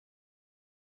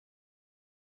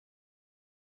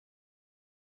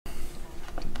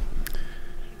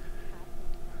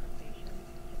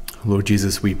Lord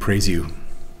Jesus, we praise you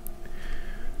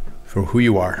for who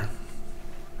you are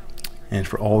and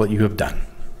for all that you have done.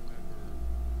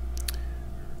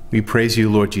 We praise you,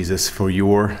 Lord Jesus, for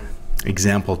your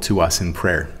example to us in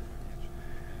prayer.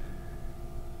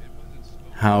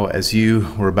 How, as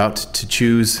you were about to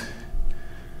choose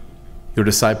your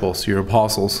disciples, your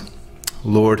apostles,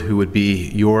 Lord, who would be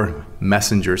your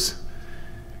messengers,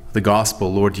 the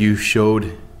gospel, Lord, you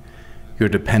showed your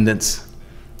dependence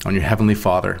on your Heavenly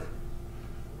Father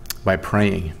by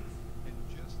praying.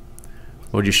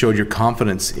 Lord, you showed your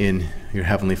confidence in your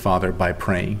Heavenly Father by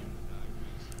praying.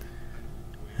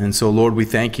 And so, Lord, we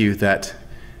thank you that,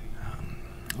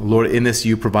 Lord, in this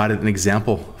you provided an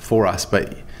example for us.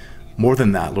 But more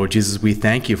than that, Lord Jesus, we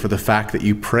thank you for the fact that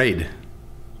you prayed.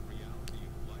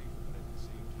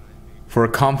 For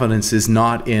our confidence is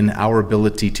not in our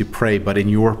ability to pray, but in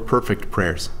your perfect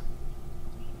prayers.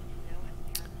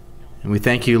 And we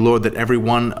thank you, Lord, that every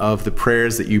one of the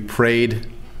prayers that you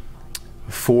prayed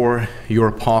for your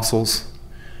apostles,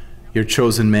 your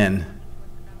chosen men,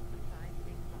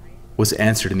 was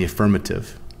answered in the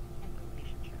affirmative.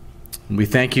 And we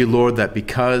thank you, Lord, that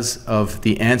because of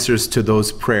the answers to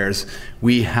those prayers,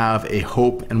 we have a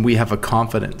hope and we have a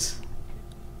confidence.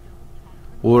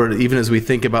 Lord, even as we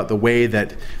think about the way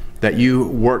that you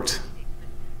worked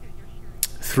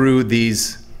through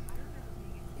these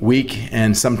weak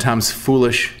and sometimes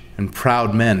foolish and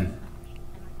proud men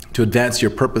to advance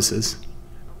your purposes,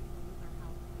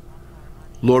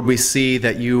 Lord, we see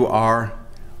that you are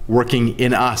working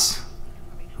in us,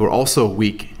 who are also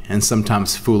weak and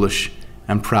sometimes foolish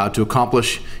and proud, to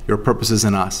accomplish your purposes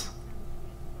in us.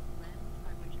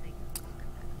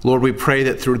 Lord, we pray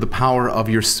that through the power of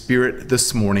your Spirit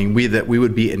this morning, that we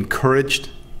would be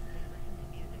encouraged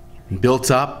and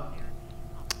built up.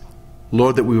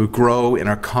 Lord, that we would grow in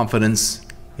our confidence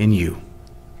in you.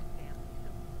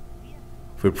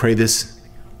 We pray this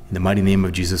in the mighty name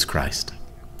of Jesus Christ,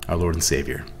 our Lord and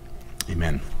Savior.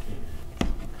 Amen.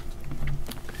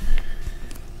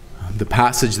 The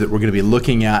passage that we're going to be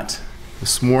looking at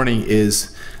this morning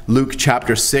is Luke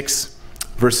chapter 6,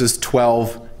 verses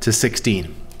 12 to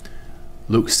 16.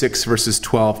 Luke 6, verses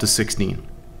 12 to 16.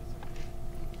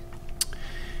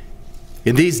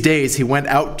 In these days he went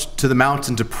out to the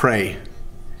mountain to pray,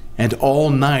 and all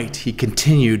night he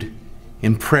continued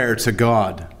in prayer to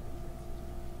God.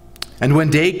 And when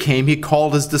day came, he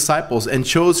called his disciples and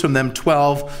chose from them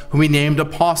 12 whom he named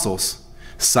apostles: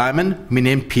 Simon, whom he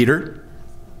named Peter,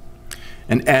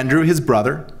 and Andrew his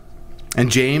brother,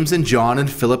 and James and John and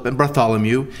Philip and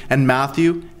Bartholomew, and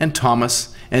Matthew and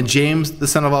Thomas, and James the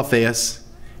son of Alphaeus,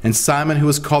 and Simon who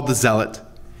was called the Zealot,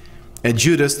 and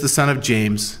Judas the son of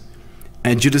James,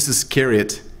 and Judas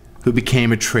Iscariot, who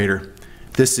became a traitor.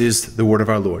 This is the word of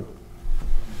our Lord.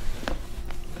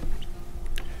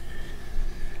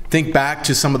 Think back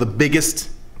to some of the biggest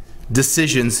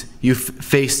decisions you've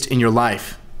faced in your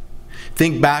life.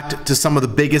 Think back to some of the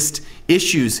biggest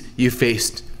issues you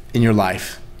faced in your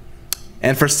life.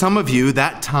 And for some of you,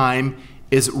 that time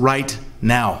is right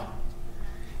now.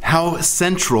 How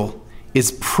central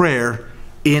is prayer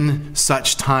in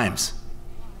such times?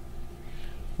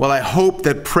 Well, I hope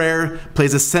that prayer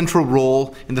plays a central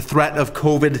role in the threat of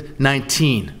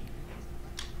COVID-19.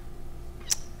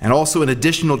 And also in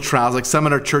additional trials like some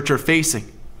in our church are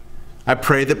facing. I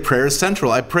pray that prayer is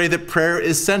central. I pray that prayer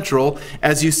is central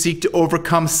as you seek to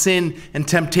overcome sin and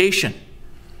temptation,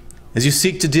 as you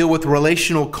seek to deal with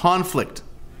relational conflict,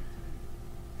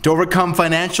 to overcome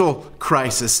financial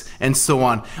crisis, and so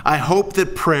on. I hope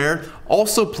that prayer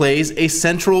also plays a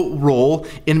central role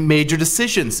in major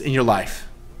decisions in your life.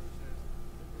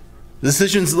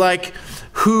 Decisions like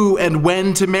who and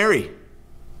when to marry,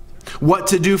 what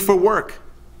to do for work,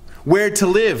 where to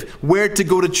live, where to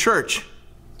go to church.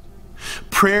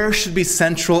 Prayer should be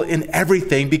central in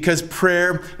everything because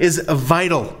prayer is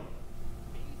vital.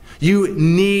 You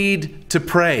need to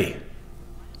pray.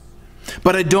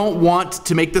 But I don't want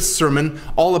to make this sermon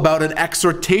all about an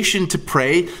exhortation to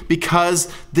pray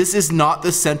because this is not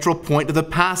the central point of the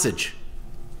passage.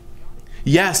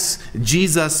 Yes,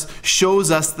 Jesus shows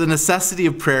us the necessity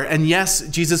of prayer, and yes,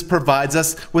 Jesus provides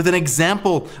us with an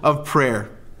example of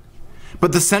prayer.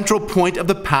 But the central point of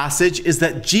the passage is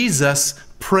that Jesus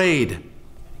prayed.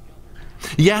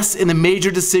 Yes, in the major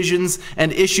decisions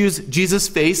and issues Jesus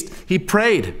faced, he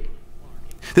prayed.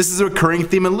 This is a recurring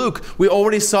theme in Luke. We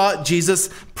already saw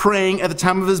Jesus praying at the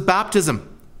time of his baptism,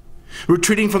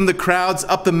 retreating from the crowds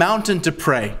up the mountain to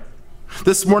pray.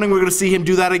 This morning we're going to see him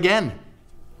do that again.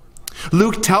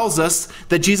 Luke tells us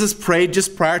that Jesus prayed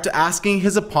just prior to asking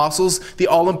his apostles the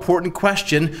all-important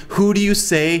question, "Who do you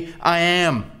say I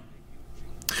am?"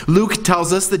 Luke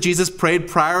tells us that Jesus prayed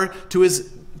prior to his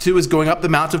going up the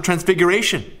Mount of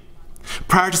Transfiguration,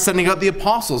 prior to sending out the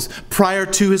apostles, prior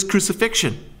to his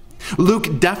crucifixion.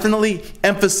 Luke definitely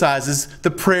emphasizes the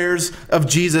prayers of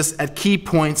Jesus at key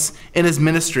points in his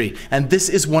ministry, and this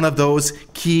is one of those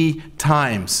key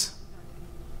times.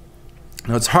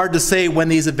 Now, it's hard to say when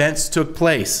these events took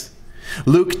place.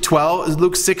 Luke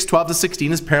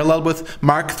 6:12-16 is paralleled with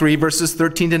Mark 3, verses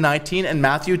 13-19, and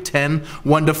Matthew 10,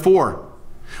 1-4.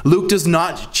 Luke does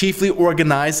not chiefly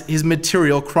organize his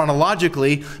material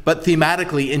chronologically, but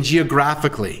thematically and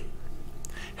geographically.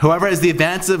 However, as the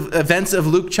events of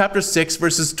Luke chapter 6,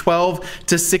 verses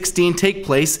 12-16 take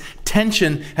place,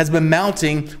 tension has been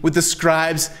mounting with the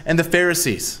scribes and the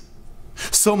Pharisees.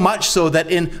 So much so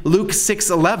that in Luke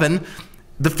 6:11,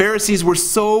 the Pharisees were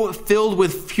so filled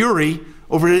with fury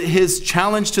over his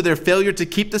challenge to their failure to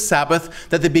keep the Sabbath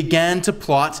that they began to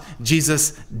plot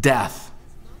Jesus' death.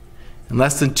 And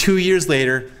less than 2 years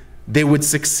later, they would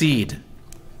succeed.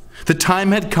 The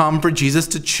time had come for Jesus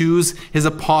to choose his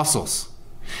apostles.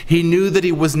 He knew that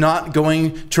he was not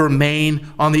going to remain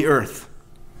on the earth.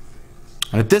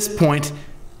 And at this point,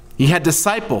 he had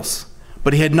disciples,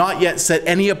 but he had not yet set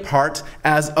any apart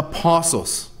as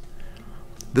apostles.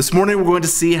 This morning we're going to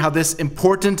see how this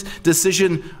important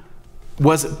decision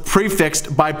was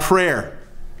prefixed by prayer.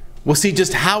 We'll see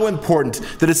just how important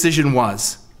the decision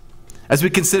was as we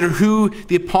consider who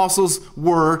the apostles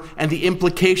were and the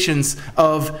implications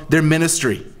of their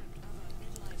ministry.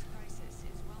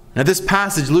 Now this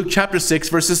passage, Luke chapter 6,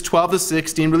 verses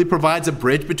 12-16, really provides a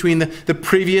bridge between the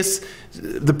previous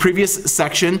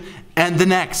section and the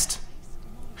next.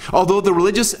 Although the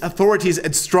religious authorities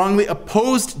had strongly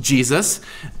opposed Jesus,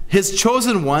 his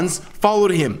chosen ones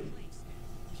followed him.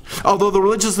 Although the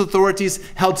religious authorities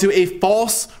held to a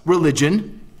false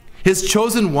religion, his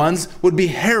chosen ones would be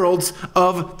heralds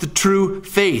of the true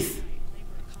faith.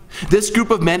 This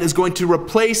group of men is going to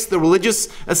replace the religious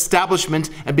establishment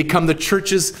and become the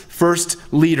church's first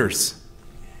leaders.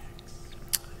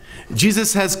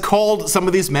 Jesus has called some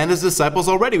of these men as disciples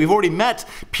already. We've already met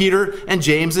Peter and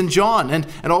James and John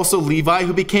and also Levi,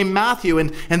 who became Matthew,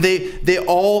 and they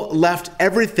all left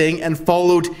everything and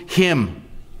followed him.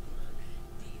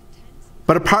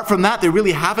 But apart from that, they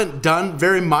really haven't done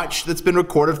very much that's been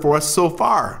recorded for us so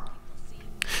far.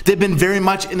 They've been very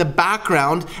much in the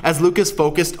background as Luke is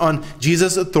focused on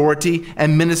Jesus' authority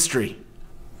and ministry.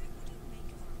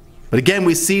 But again,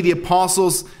 we see the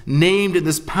apostles named in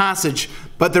this passage,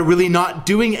 but they're really not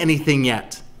doing anything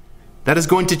yet. That is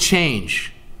going to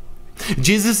change.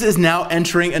 Jesus is now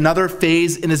entering another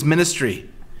phase in his ministry.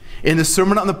 In the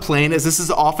Sermon on the Plain, as this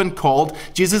is often called,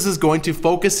 Jesus is going to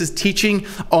focus his teaching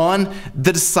on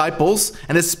the disciples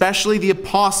and especially the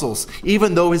apostles,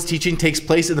 even though his teaching takes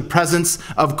place in the presence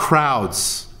of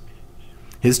crowds.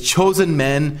 His chosen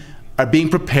men are being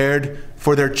prepared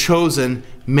for their chosen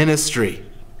ministry.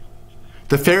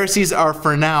 The Pharisees are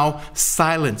for now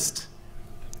silenced,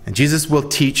 and Jesus will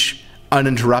teach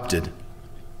uninterrupted.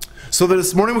 So that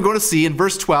this morning we're going to see in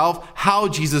verse 12 how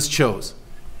Jesus chose.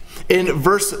 In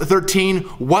verse 13,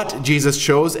 what Jesus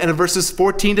chose, and in verses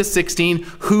 14-16,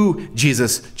 who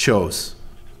Jesus chose.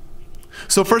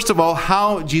 So first of all,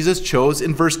 how Jesus chose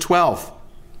in verse 12.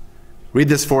 Read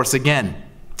this for us again.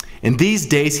 In these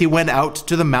days he went out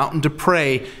to the mountain to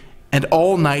pray, and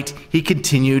all night he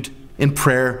continued in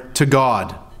prayer to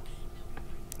God.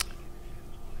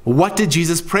 What did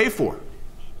Jesus pray for?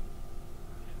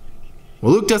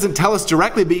 Well, Luke doesn't tell us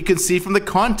directly, but you can see from the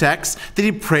context that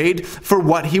he prayed for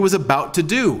what he was about to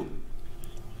do.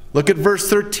 Look at verse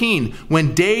 13.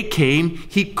 When day came,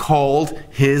 he called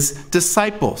his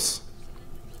disciples.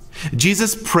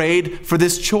 Jesus prayed for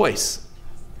this choice.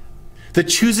 The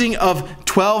choosing of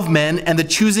 12 men and the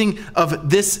choosing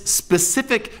of this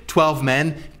specific 12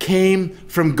 men came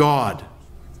from God.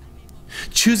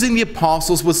 Choosing the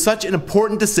apostles was such an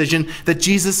important decision that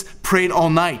Jesus prayed all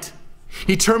night.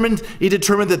 He determined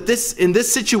that in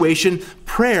this situation,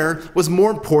 prayer was more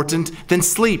important than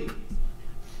sleep.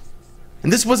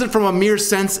 And this wasn't from a mere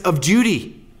sense of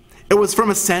duty. It was from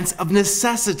a sense of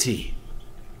necessity.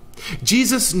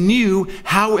 Jesus knew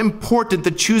how important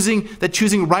that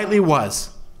choosing rightly was.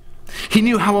 He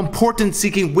knew how important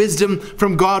seeking wisdom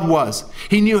from God was.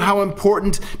 He knew how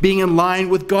important being in line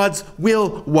with God's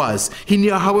will was. He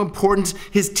knew how important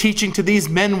his teaching to these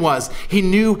men was. He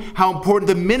knew how important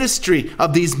the ministry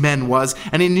of these men was.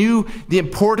 And he knew the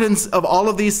importance of all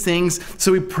of these things,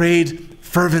 so he prayed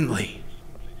fervently.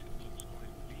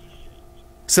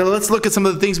 So let's look at some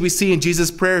of the things we see in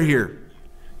Jesus' prayer here.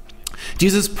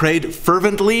 Jesus prayed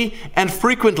fervently and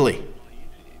frequently.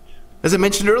 As I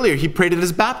mentioned earlier, he prayed at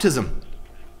his baptism.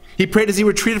 He prayed as he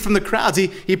retreated from the crowds.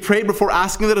 He prayed before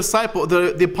asking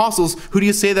the apostles, "Who do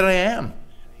you say that I am?"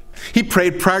 He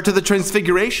prayed prior to the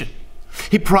transfiguration.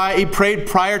 He prayed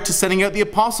prior to sending out the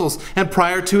apostles and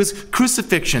prior to his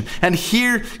crucifixion. And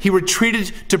here he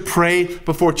retreated to pray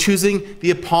before choosing the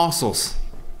apostles.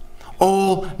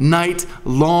 All night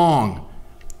long,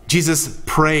 Jesus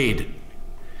prayed.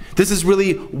 This is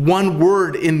really one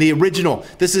word in the original.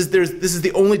 This is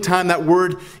the only time that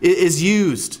word is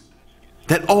used.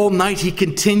 That all night he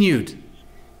continued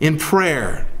in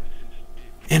prayer,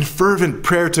 in fervent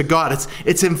prayer to God.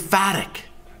 It's emphatic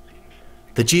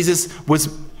that Jesus was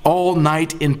all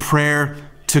night in prayer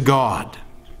to God.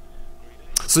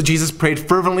 So Jesus prayed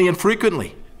fervently and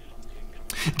frequently.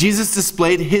 Jesus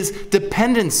displayed his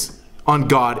dependence on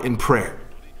God in prayer.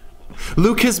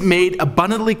 Luke has made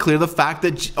abundantly clear the fact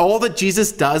that all that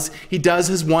Jesus does, he does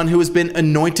as one who has been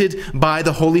anointed by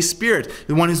the Holy Spirit,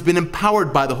 the one who's been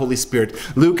empowered by the Holy Spirit.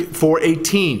 Luke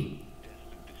 4:18.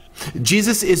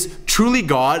 Jesus is truly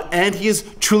God and he is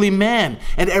truly man.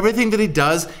 And everything that he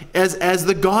does as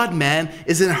the God-man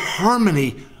is in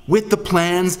harmony with the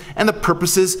plans and the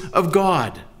purposes of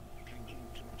God.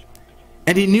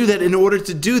 And he knew that in order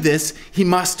to do this, he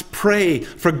must pray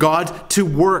for God to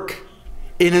work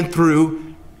in and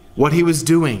through what he was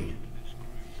doing.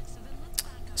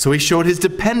 So he showed his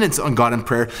dependence on God in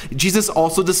prayer. Jesus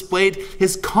also displayed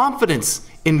his confidence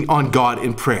on God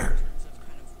in prayer.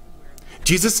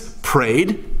 Jesus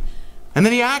prayed, and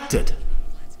then he acted.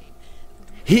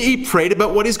 He prayed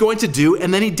about what he's going to do,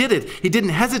 and then he did it. He didn't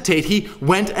hesitate. He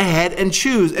went ahead and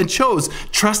chose,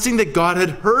 trusting that God had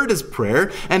heard his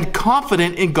prayer, and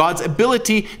confident in God's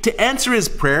ability to answer his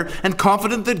prayer, and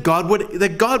confident that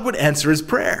God would answer his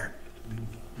prayer.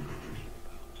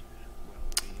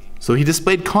 So he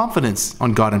displayed confidence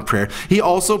on God in prayer. He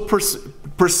also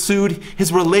pursued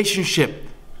his relationship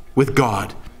with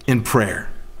God in prayer.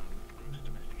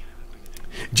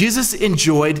 Jesus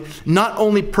enjoyed not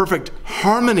only perfect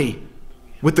harmony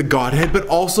with the Godhead, but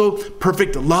also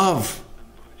perfect love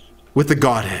with the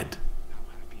Godhead.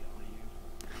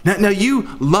 Now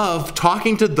you love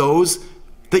talking to those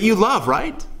that you love,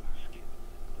 right?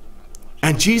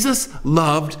 And Jesus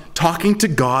loved talking to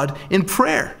God in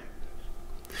prayer.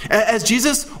 As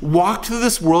Jesus walked through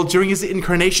this world during his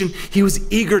incarnation, he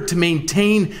was eager to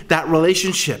maintain that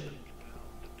relationship.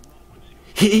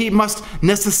 He must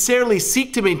necessarily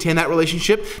seek to maintain that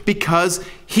relationship because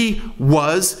he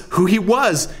was who he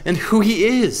was and who he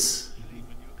is.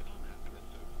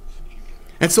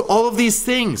 And so all of these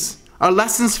things are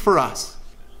lessons for us.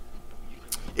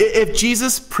 If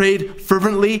Jesus prayed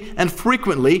fervently and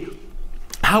frequently,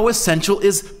 how essential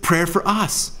is prayer for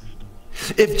us?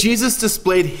 If Jesus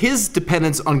displayed his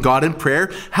dependence on God in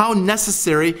prayer, how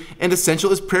necessary and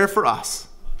essential is prayer for us?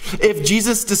 If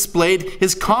Jesus displayed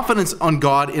his confidence on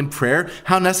God in prayer,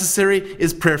 how necessary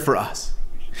is prayer for us?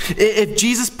 If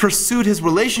Jesus pursued his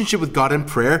relationship with God in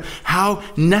prayer, how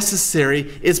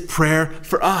necessary is prayer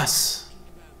for us?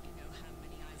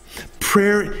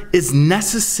 Prayer is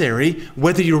necessary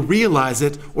whether you realize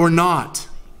it or not.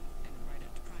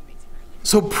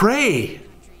 So pray.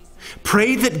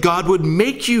 Pray that God would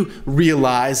make you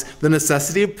realize the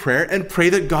necessity of prayer, and pray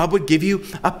that God would give you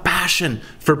a passion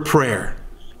for prayer.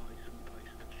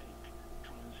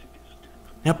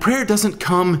 Now, prayer doesn't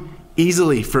come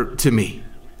easily to me.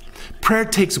 Prayer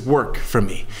takes work for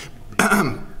me.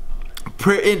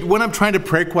 When I'm trying to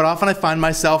pray, quite often I find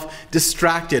myself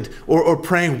distracted or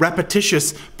praying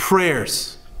repetitious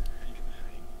prayers.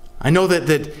 I know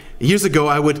that years ago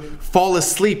I would fall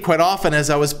asleep quite often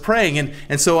as I was praying,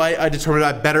 and so I determined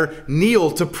I'd better kneel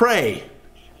to pray.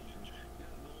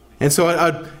 And so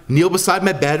I'd kneel beside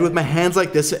my bed with my hands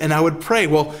like this, and I would pray.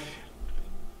 Well,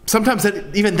 sometimes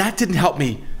even that didn't help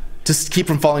me to keep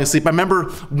from falling asleep. I remember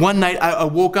one night I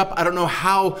woke up, I don't know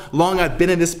how long I'd been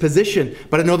in this position,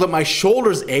 but I know that my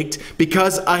shoulders ached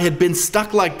because I had been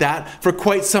stuck like that for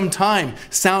quite some time,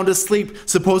 sound asleep,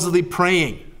 supposedly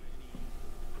praying.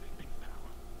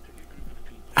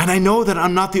 And I know that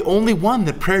I'm not the only one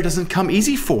that prayer doesn't come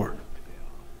easy for.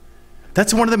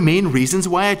 That's one of the main reasons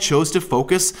why I chose to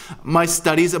focus my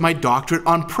studies and my doctorate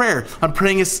on prayer, on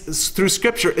praying through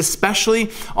Scripture,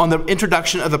 especially on the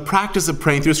introduction of the practice of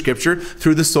praying through Scripture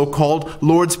through the so-called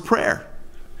Lord's Prayer.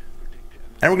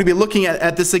 And we're going to be looking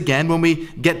at this again when we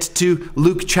get to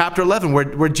Luke chapter 11,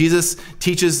 where Jesus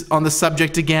teaches on the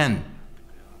subject again.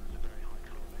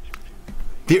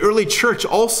 The early church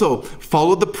also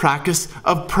followed the practice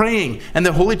of praying, and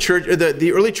the Holy Church,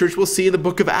 the early church, we'll see in the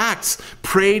book of Acts,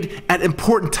 prayed at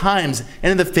important times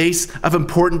and in the face of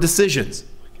important decisions.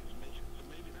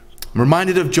 I'm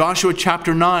reminded of Joshua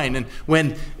chapter 9, and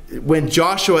when when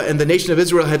Joshua and the nation of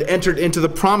Israel had entered into the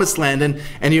promised land,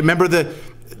 and you remember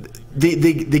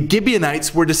the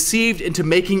Gibeonites were deceived into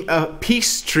making a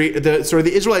peace treaty.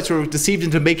 The Israelites were deceived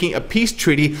into making a peace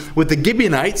treaty with the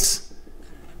Gibeonites,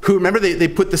 who, remember, they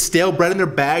put the stale bread in their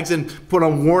bags and put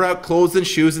on worn out clothes and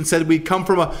shoes and said we'd come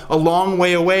from a long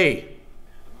way away.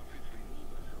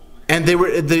 And they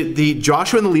were the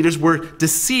Joshua and the leaders were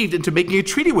deceived into making a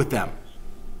treaty with them.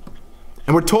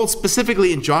 And we're told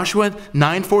specifically in Joshua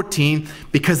 9:14,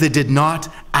 because they did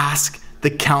not ask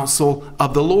the counsel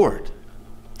of the Lord.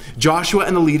 Joshua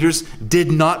and the leaders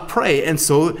did not pray, and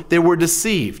so they were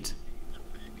deceived.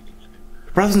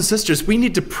 Brothers and sisters, we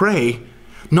need to pray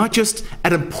not just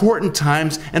at important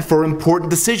times and for important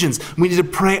decisions. We need to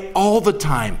pray all the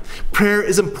time. Prayer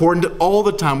is important all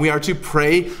the time. We are to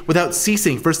pray without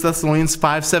ceasing. 1 Thessalonians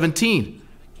 5:17.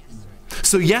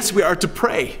 So yes, we are to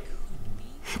pray.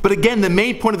 But again, the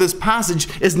main point of this passage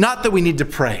is not that we need to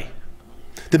pray.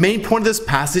 The main point of this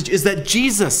passage is that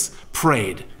Jesus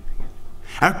prayed.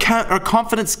 Our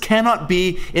confidence cannot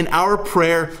be in our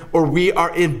prayer, or we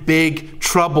are in big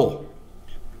trouble.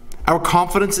 Our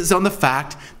confidence is on the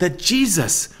fact that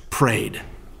Jesus prayed.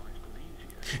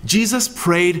 Jesus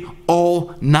prayed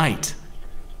all night.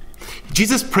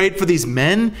 Jesus prayed for these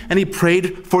men, and he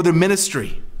prayed for their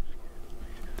ministry.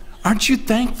 Aren't you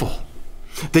thankful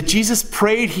that Jesus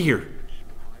prayed here?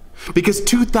 Because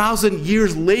 2,000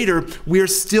 years later, we are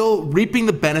still reaping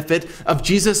the benefit of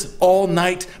Jesus'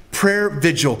 all-night prayer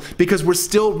vigil, because we're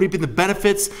still reaping the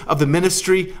benefits of the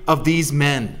ministry of these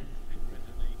men.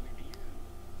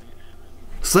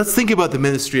 So let's think about the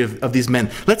ministry of these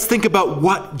men. Let's think about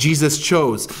what Jesus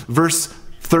chose. Verse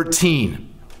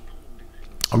 13.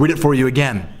 I'll read it for you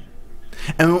again.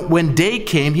 And when day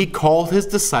came, he called his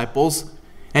disciples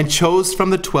and chose from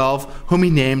the 12 whom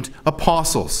he named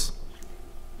apostles.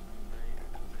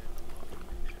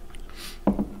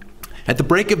 At the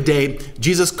break of day,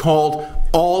 Jesus called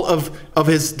all of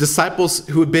his disciples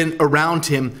who had been around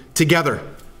him together.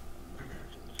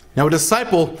 Now, a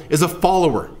disciple is a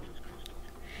follower.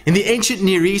 In the ancient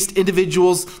Near East,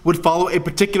 individuals would follow a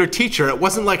particular teacher. It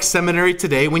wasn't like seminary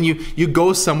today when you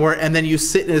go somewhere and then you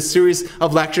sit in a series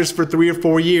of lectures for 3 or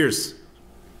 4 years.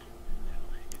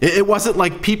 It wasn't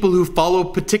like people who follow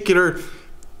particular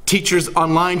teachers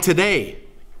online today.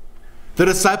 The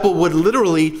disciple would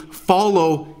literally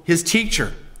follow his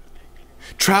teacher,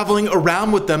 traveling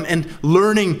around with them and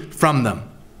learning from them.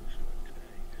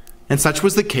 And such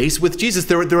was the case with Jesus.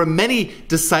 There were many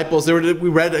disciples. We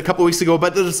read a couple of weeks ago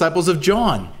about the disciples of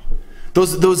John.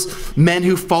 Those men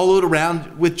who followed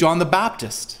around with John the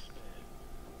Baptist.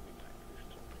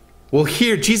 Well,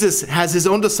 here Jesus has his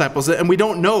own disciples, and we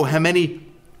don't know how many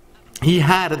he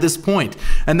had at this point.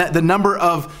 And that the number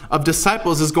of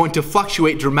disciples is going to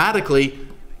fluctuate dramatically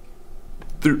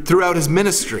throughout his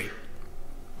ministry.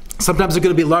 Sometimes they're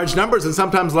going to be large numbers, and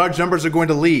sometimes large numbers are going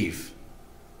to leave.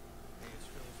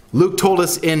 Luke told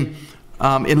us in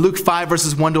Luke 5,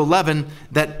 verses 1 to 11,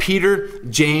 that Peter,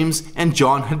 James, and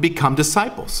John had become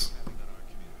disciples.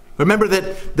 Remember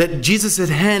that Jesus had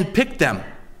handpicked them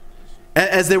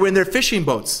as they were in their fishing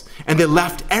boats, and they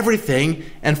left everything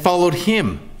and followed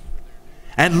him.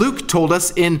 And Luke told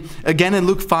us again in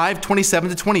Luke 5, 27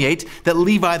 to 28, that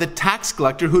Levi, the tax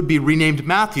collector, who would be renamed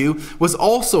Matthew, was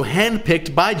also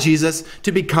handpicked by Jesus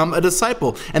to become a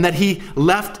disciple, and that he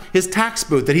left his tax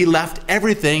booth, that he left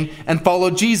everything and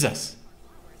followed Jesus.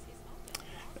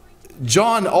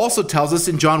 John also tells us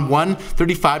in John 1,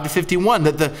 35 to 51,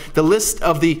 that the list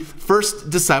of the first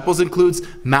disciples includes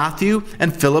Matthew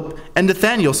and Philip and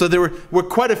Nathanael. So there were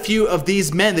quite a few of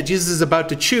these men that Jesus is about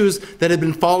to choose that had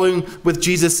been following with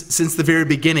Jesus since the very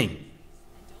beginning.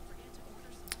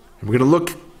 And we're going to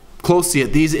look closely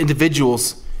at these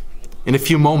individuals in a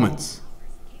few moments.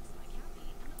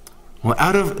 Well,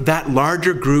 out of that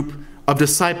larger group of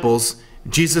disciples,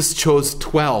 Jesus chose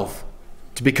 12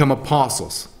 to become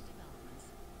apostles.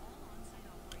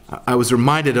 I was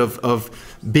reminded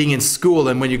of being in school,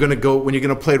 and when you're going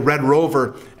to play Red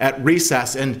Rover at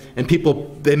recess, and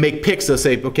people, they make picks. They'll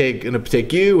say, okay, going to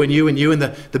take you and you and you, and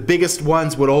the biggest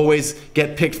ones would always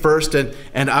get picked first,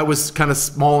 and I was kind of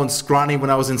small and scrawny when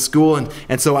I was in school,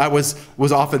 and so I was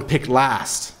often picked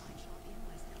last.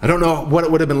 I don't know what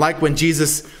it would have been like when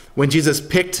Jesus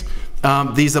picked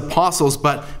these apostles,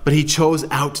 but he chose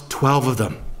out 12 of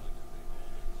them.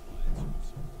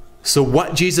 So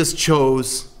what Jesus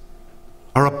chose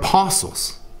are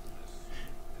apostles.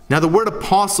 Now, the word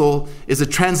apostle is a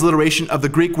transliteration of the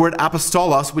Greek word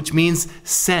apostolos, which means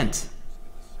sent.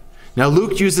 Now,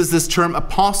 Luke uses this term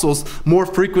apostles more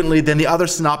frequently than the other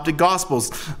synoptic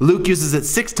gospels. Luke uses it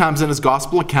 6 times in his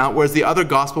gospel account, whereas the other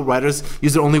gospel writers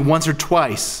use it only once or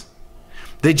twice.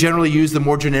 They generally use the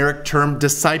more generic term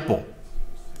disciple.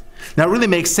 Now, it really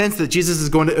makes sense that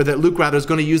that Luke is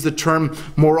going to use the term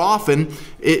more often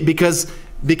because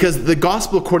the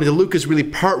gospel, according to Luke, is really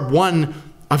part 1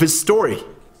 of his story.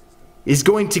 He's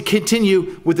going to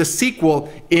continue with a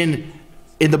sequel in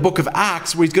the book of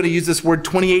Acts, where he's going to use this word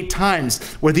 28 times,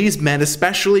 where these men,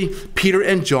 especially Peter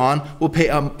and John, will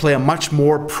play a much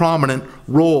more prominent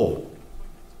role.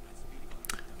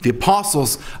 The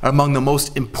apostles are among the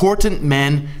most important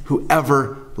men who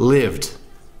ever lived.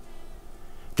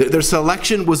 Their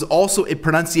selection was also a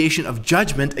pronunciation of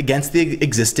judgment against the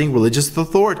existing religious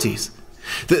authorities.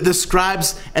 The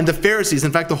scribes and the Pharisees,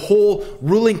 in fact, the whole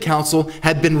ruling council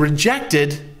had been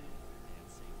rejected,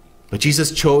 but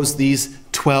Jesus chose these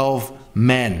 12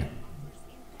 men.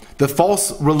 The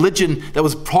false religion that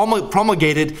was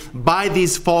promulgated by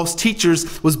these false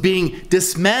teachers was being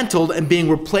dismantled and being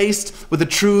replaced with the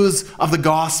truths of the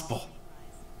gospel.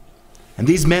 And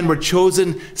these men were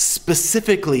chosen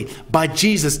specifically by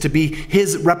Jesus to be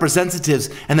his representatives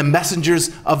and the messengers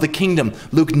of the kingdom.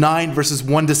 Luke 9, verses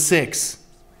 1 to 6.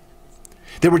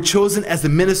 They were chosen as the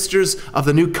ministers of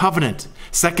the new covenant.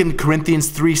 2 Corinthians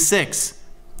 3, 6.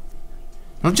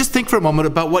 Now just think for a moment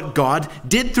about what God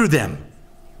did through them.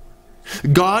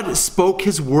 God spoke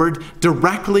his word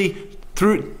directly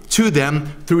to them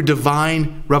through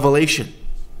divine revelation.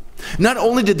 Not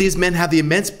only did these men have the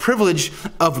immense privilege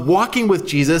of walking with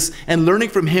Jesus and learning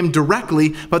from him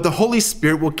directly, but the Holy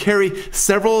Spirit will carry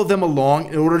several of them along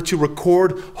in order to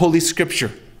record Holy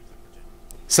Scripture.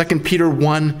 2 Peter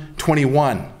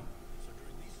 1:21.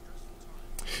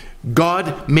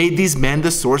 God made these men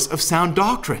the source of sound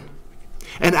doctrine.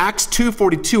 In Acts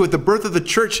 2:42, at the birth of the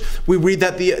church, we read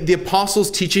that the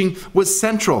apostles' teaching was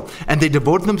central, and they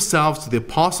devoted themselves to the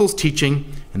apostles' teaching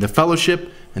and the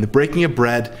fellowship and the breaking of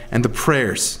bread and the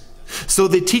prayers. So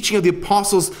the teaching of the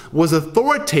apostles was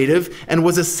authoritative and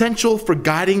was essential for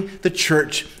guiding the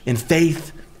church in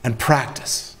faith and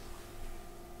practice.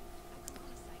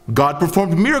 God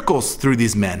performed miracles through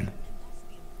these men.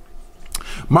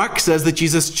 Mark says that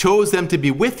Jesus chose them to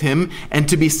be with him and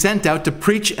to be sent out to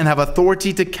preach and have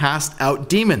authority to cast out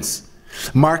demons.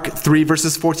 Mark 3,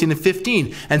 verses 14 and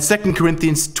 15. And 2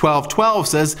 Corinthians 12:12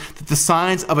 says that the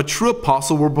signs of a true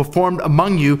apostle were performed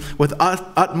among you with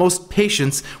utmost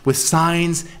patience, with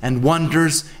signs and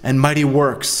wonders and mighty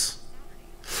works.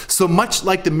 So much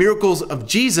like the miracles of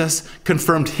Jesus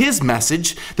confirmed his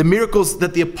message, the miracles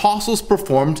that the apostles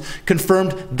performed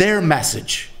confirmed their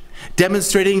message,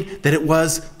 demonstrating that it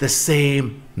was the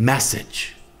same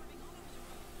message.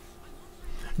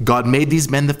 God made these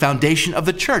men the foundation of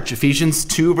the church. Ephesians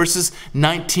 2, verses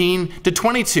 19 to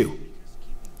 22.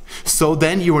 So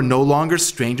then you are no longer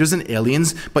strangers and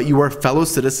aliens, but you are fellow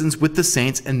citizens with the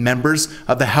saints and members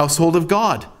of the household of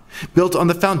God, built on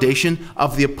the foundation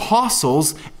of the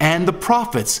apostles and the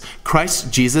prophets,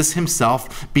 Christ Jesus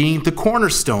himself being the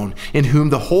cornerstone, in whom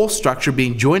the whole structure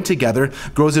being joined together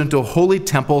grows into a holy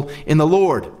temple in the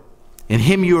Lord. In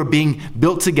him you are being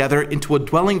built together into a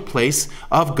dwelling place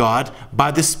of God by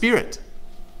the Spirit.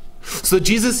 So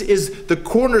Jesus is the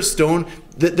cornerstone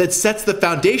that sets the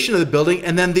foundation of the building,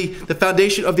 and then the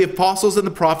foundation of the apostles and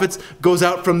the prophets goes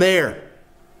out from there.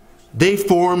 They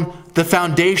form the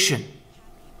foundation.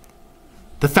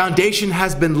 The foundation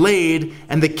has been laid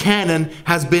and the canon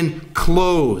has been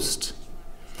closed.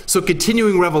 So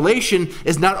continuing revelation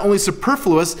is not only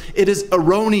superfluous, it is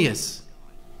erroneous.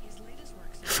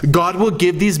 God will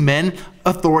give these men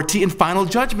authority in final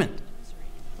judgment.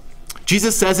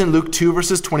 Jesus says in Luke 2,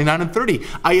 verses 29 and 30,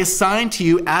 I assign to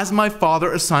you as my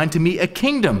Father assigned to me a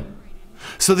kingdom,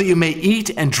 so that you may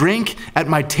eat and drink at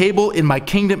my table in my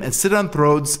kingdom and sit on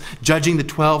thrones, judging the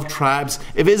 12 tribes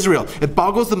of Israel. It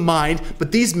boggles the mind,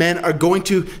 but these men are going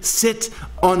to sit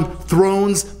on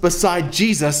thrones beside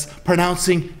Jesus,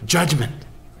 pronouncing judgment.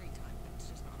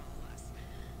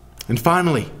 And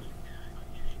finally,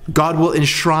 God will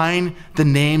enshrine the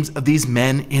names of these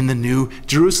men in the New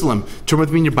Jerusalem. Turn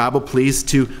with me in your Bible, please,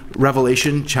 to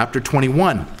Revelation chapter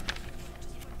 21.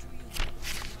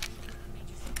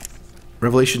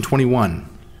 Revelation 21,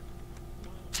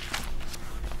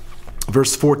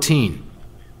 verse 14.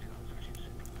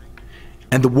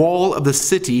 And the wall of the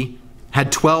city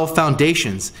had 12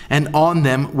 foundations, and on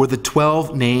them were the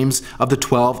 12 names of the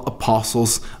 12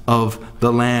 apostles of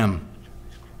the Lamb.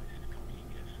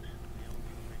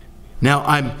 Now,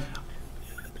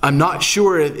 I'm not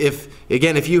sure if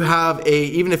you have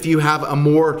even if you have a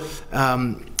more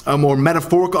a more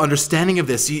metaphorical understanding of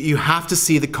this, you have to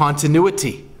see the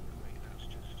continuity.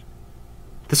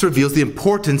 This reveals the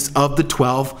importance of the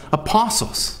 12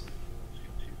 apostles.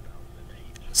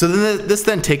 So this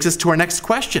then takes us to our next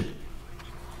question.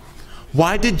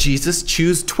 Why did Jesus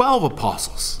choose 12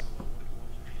 apostles?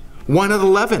 Why not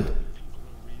 11?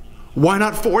 Why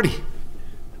not 40?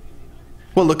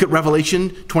 Well, look at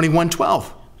Revelation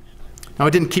 21:12. Now, I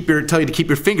didn't tell you to keep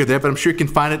your finger there, but I'm sure you can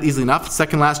find it easily enough.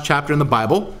 Second last chapter in the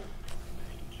Bible.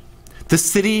 The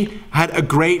city had a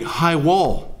great high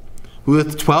wall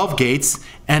with 12 gates,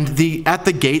 and at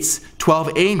the gates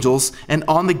 12 angels, and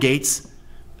on the gates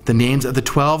the names of the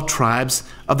 12 tribes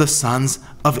of the sons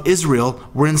of Israel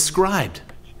were inscribed.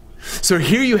 So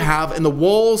here you have in the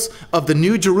walls of the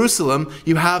New Jerusalem,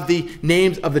 you have the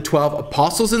names of the 12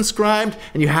 apostles inscribed,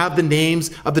 and you have the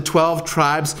names of the 12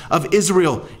 tribes of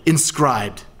Israel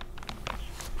inscribed.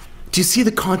 Do you see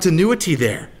the continuity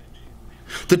there?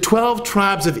 The 12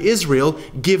 tribes of Israel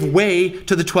give way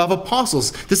to the 12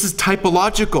 apostles. This is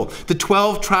typological. The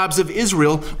 12 tribes of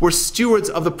Israel were stewards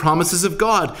of the promises of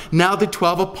God. Now the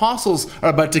 12 apostles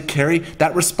are about to carry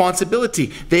that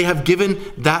responsibility. They have given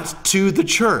that to the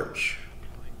church.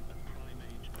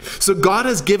 So God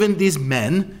has given these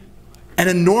men an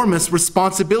enormous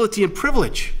responsibility and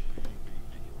privilege.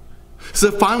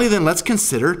 So finally then, let's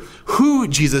consider who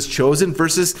Jesus chose in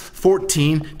verses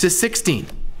 14 to 16.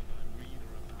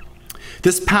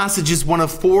 This passage is one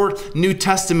of 4 New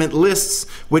Testament lists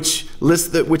which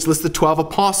list the 12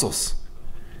 apostles.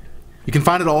 You can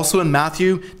find it also in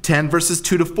Matthew 10 verses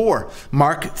 2 to 4,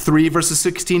 Mark 3 verses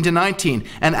 16 to 19,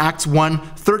 and Acts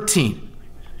 1:13.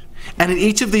 And in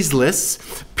each of these lists,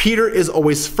 Peter is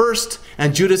always first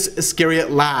and Judas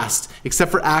Iscariot last, except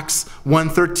for Acts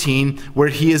 1:13, where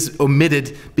he is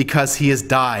omitted because he has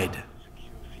died.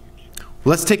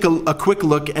 Let's take a quick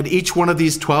look at each one of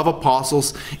these 12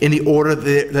 apostles in the order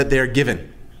that they're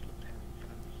given.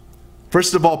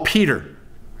 First of all, Peter.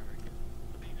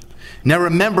 Now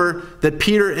remember that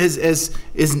Peter is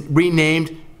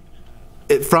renamed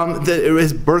from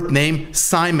his birth name,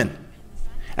 Simon.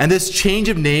 And this change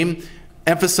of name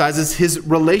emphasizes his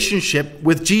relationship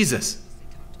with Jesus.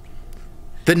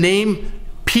 The name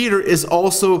Peter is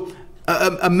also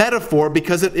a metaphor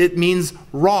because it means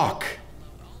rock.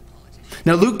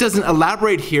 Now, Luke doesn't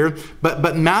elaborate here,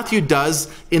 but Matthew does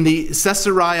in the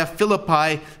Caesarea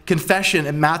Philippi confession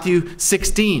in Matthew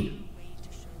 16.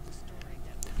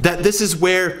 That this is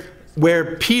where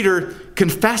Peter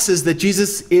confesses that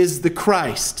Jesus is the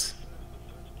Christ.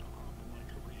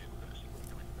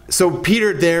 So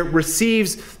Peter there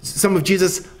receives some of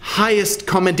Jesus' highest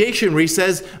commendation, where he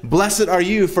says, "Blessed are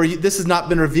you, for this has not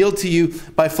been revealed to you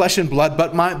by flesh and blood,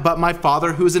 but my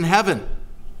Father who is in heaven."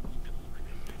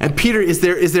 And Peter is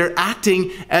there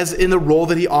acting as in the role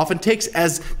that he often takes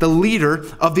as the leader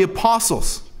of the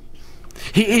apostles.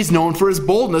 He is known for his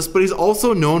boldness, but he's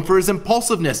also known for his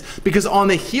impulsiveness. Because on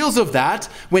the heels of that,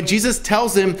 when Jesus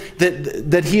tells him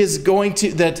that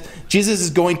Jesus is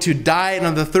going to die and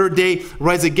on the third day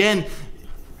rise again,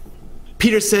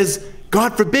 Peter says,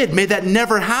 "God forbid, may that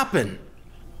never happen."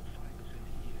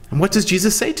 And what does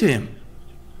Jesus say to him?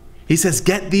 He says,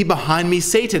 "Get thee behind me,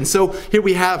 Satan." So here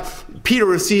we have Peter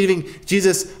receiving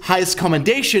Jesus' highest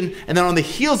commendation, and then on the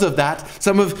heels of that,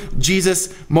 some of Jesus'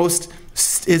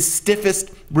 his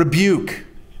stiffest rebuke.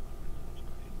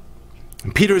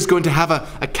 And Peter is going to have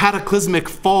a cataclysmic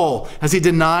fall as he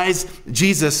denies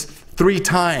Jesus 3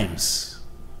 times.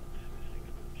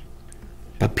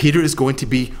 But Peter is going to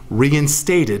be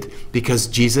reinstated because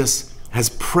Jesus has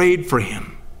prayed for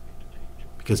him.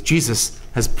 Because Jesus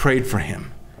has prayed for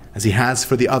him, as he has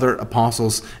for the other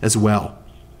apostles as well.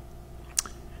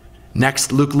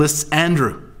 Next, Luke lists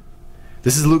Andrew.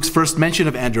 This is Luke's first mention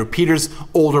of Andrew, Peter's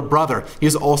older brother. He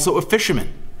is also a fisherman.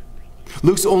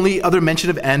 Luke's only other mention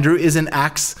of Andrew is in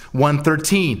Acts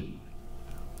 1:13.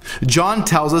 John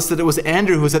tells us that it was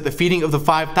Andrew who was at the feeding of the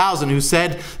 5,000 who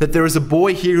said that there is a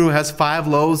boy here who has 5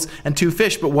 loaves and 2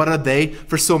 fish, but what are they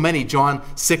for so many? John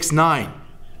 6:9.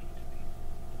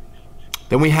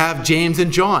 Then we have James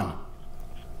and John,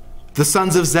 the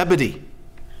sons of Zebedee,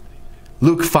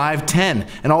 Luke 5:10,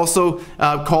 and also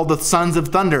called the sons of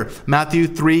thunder, Matthew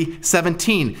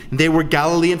 3:17. They were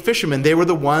Galilean fishermen. They were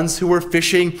the ones who were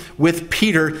fishing with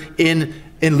Peter in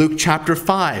Luke chapter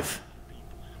 5.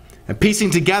 And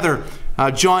piecing together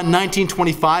John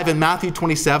 19:25 and Matthew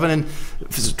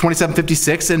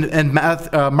 27:56 and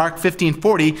Mark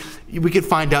 15:40, we could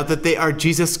find out that they are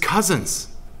Jesus' cousins,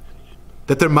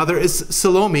 that their mother is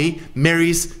Salome,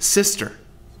 Mary's sister,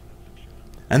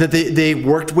 and that they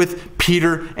worked with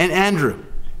Peter and Andrew.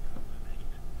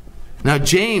 Now,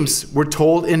 James, we're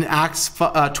told in Acts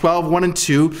 12, 1 and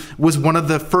 2, was one of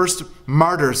the first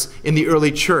martyrs in the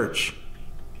early church.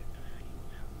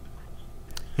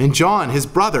 And John, his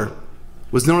brother,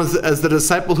 was known as the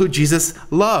disciple who Jesus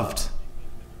loved.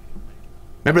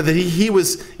 Remember that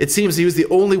it seems he was the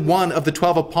only one of the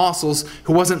 12 apostles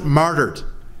who wasn't martyred.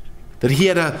 That he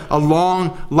had a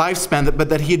long lifespan, but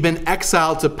that he had been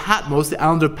exiled to Patmos, the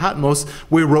island of Patmos,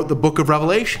 where he wrote the book of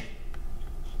Revelation.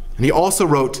 And he also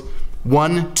wrote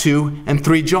 1, 2, and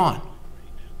 3 John.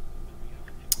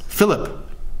 Philip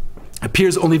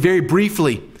appears only very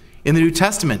briefly in the New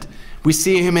Testament. We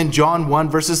see him in John 1,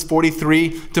 verses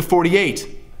 43 to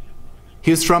 48.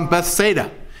 He was from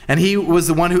Bethsaida, and he was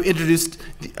the one who introduced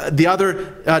the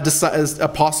other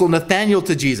apostle, Nathanael,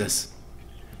 to Jesus.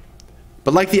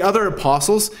 But like the other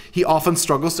apostles, he often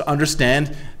struggles to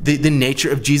understand the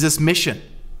nature of Jesus' mission.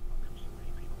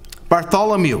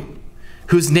 Bartholomew,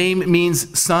 whose name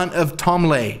means son of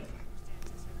Tomlai.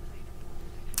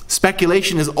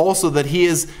 Speculation is also that he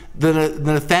is the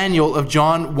Nathanael of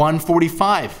John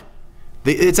 1:45.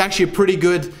 It's actually a pretty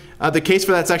good, the case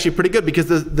for that's actually pretty good, because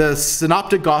the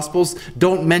synoptic gospels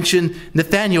don't mention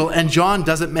Nathanael, and John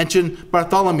doesn't mention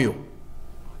Bartholomew.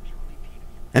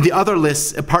 And the other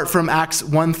lists, apart from Acts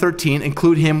 1:13,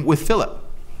 include him with Philip.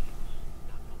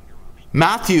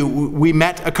 Matthew, we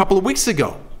met a couple of weeks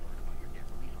ago.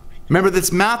 Remember,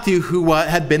 that's Matthew who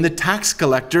had been the tax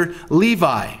collector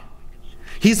Levi.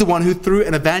 He's the one who threw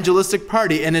an evangelistic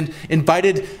party and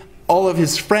invited all of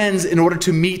his friends in order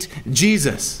to meet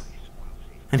Jesus.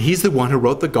 And he's the one who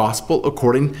wrote the gospel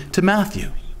according to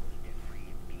Matthew.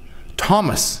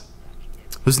 Thomas,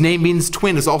 whose name means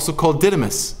twin, is also called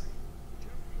Didymus.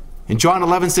 In John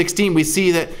 11:16, we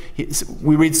see that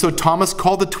we read, "So Thomas,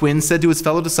 called the twin, said to his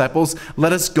fellow disciples,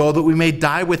 'Let us go that we may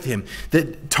die with him.'"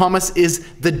 That Thomas is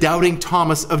the doubting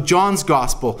Thomas of John's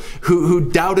gospel, who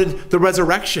doubted the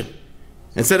resurrection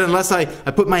and said, "Unless I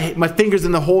put my fingers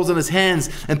in the holes in his hands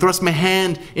and thrust my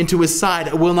hand into his side,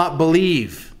 I will not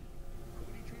believe."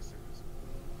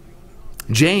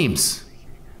 James.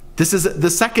 This is the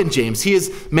second James. He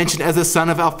is mentioned as the son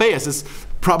of Alphaeus. It's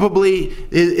probably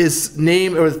his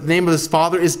name, or the name of his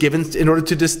father, is given in order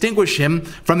to distinguish him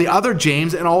from the other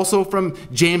James, and also from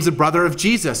James, the brother of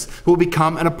Jesus, who will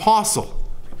become an apostle.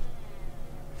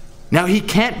 Now, he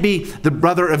can't be the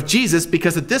brother of Jesus,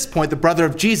 because at this point, the brother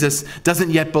of Jesus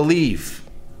doesn't yet believe.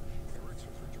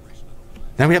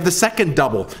 Now we have the second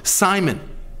double, Simon.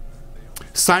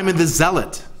 Simon the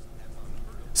Zealot.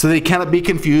 So that he cannot be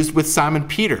confused with Simon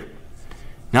Peter.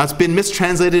 Now, it's been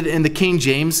mistranslated in the King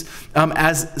James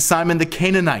as Simon the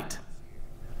Canaanite.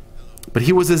 But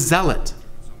he was a zealot.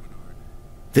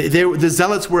 The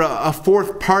zealots were a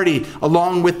fourth party,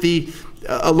 along with the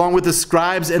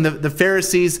scribes and the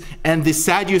Pharisees and the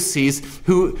Sadducees,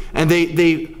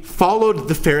 they followed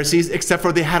the Pharisees, except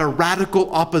for they had a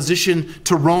radical opposition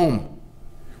to Rome.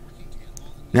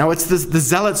 Now, it's the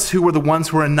zealots who were the ones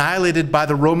who were annihilated by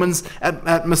the Romans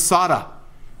at Masada,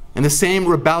 and the same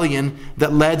rebellion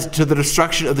that led to the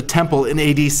destruction of the temple in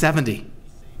AD 70.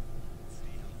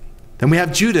 Then we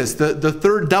have Judas, the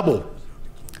third double.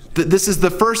 This is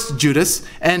the first Judas,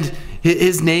 and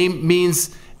his name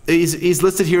means, he's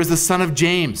listed here as the son of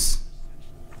James.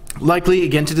 Likely,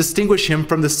 again, to distinguish him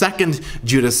from the second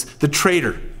Judas, the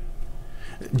traitor.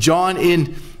 John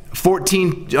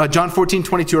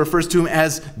 14:22 refers to him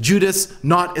as Judas,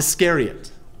 not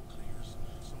Iscariot.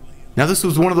 Now, this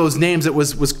was one of those names that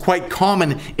was quite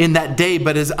common in that day,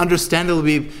 but has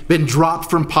understandably been dropped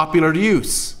from popular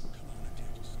use.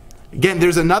 Again,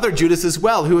 there's another Judas as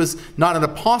well, who is not an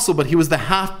apostle, but he was the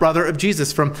half-brother of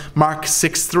Jesus, from Mark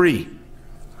 6:3.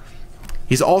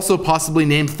 He's also possibly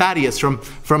named Thaddeus from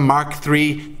Mark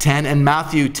 3:10 and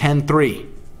Matthew 10:3.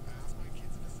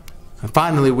 And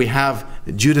finally, we have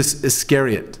Judas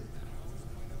Iscariot.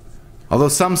 Although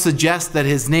some suggest that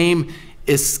his name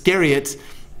Iscariot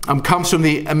comes from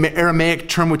the Aramaic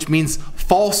term which means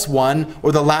false one,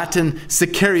 or the Latin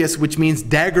Sicarius, which means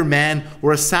dagger man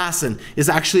or assassin, is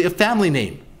actually a family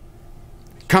name.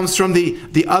 It comes from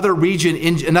another region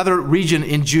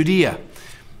in Judea.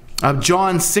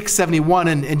 John 6:71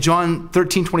 and John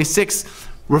 13:26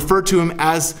 refer to him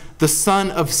as the son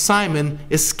of Simon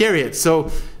Iscariot.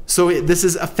 So this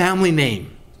is a family name.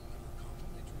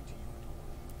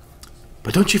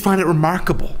 But don't you find it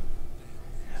remarkable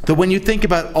that when you think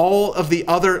about all of the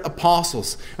other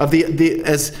apostles,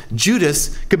 as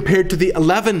Judas compared to the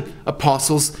 11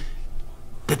 apostles,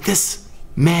 that this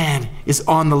man is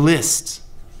on the list?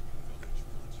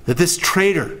 That this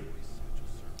traitor,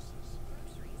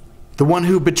 the one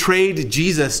who betrayed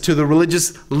Jesus to the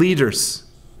religious leaders,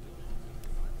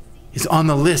 is on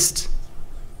the list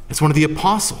It's one of the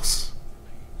apostles.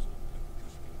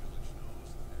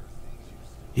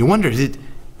 You wonder,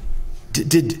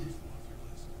 did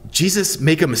Jesus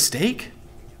make a mistake?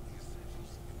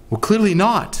 Well, clearly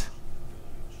not.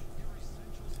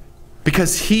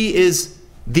 Because he is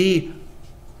the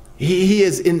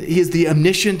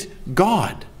omniscient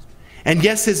God. And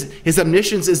yes, his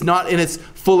omniscience is not in its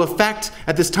full effect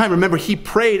at this time. Remember, he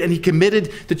prayed and he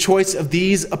committed the choice of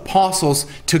these apostles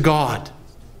to God.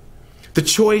 The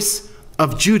choice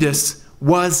of Judas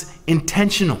was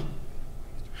intentional.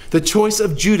 The choice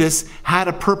of Judas had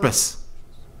a purpose.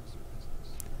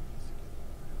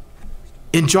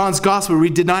 In John's gospel, we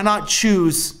read, "Did I not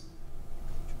choose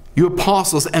you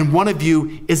apostles, and one of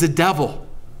you is a devil?"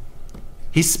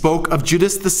 He spoke of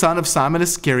Judas, the son of Simon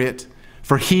Iscariot,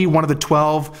 for he, one of the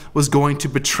 12, was going to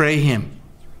betray him.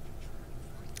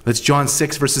 That's John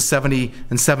 6, verses 70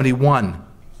 and 71.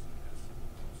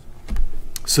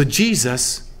 So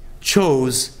Jesus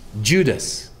chose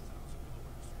Judas.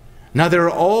 Now, there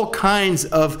are all kinds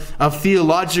of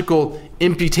theological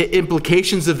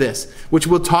implications of this, which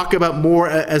we'll talk about more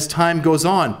as time goes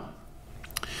on.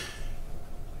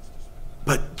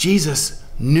 But Jesus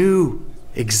knew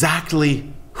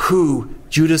exactly who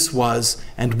Judas was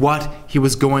and what he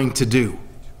was going to do.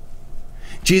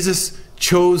 Jesus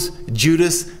chose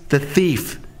Judas, the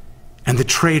thief and the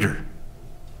traitor,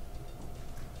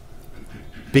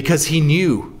 because he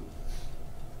knew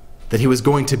that he was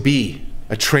going to be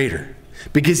a traitor,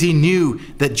 because he knew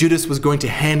that Judas was going to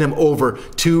hand him over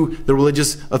to the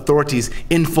religious authorities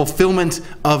in fulfillment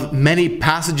of many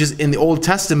passages in the Old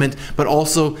Testament, but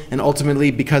also and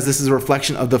ultimately because this is a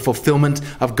reflection of the fulfillment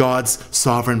of God's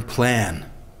sovereign plan.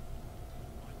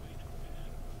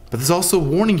 But there's also a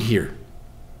warning here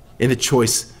in the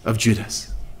choice of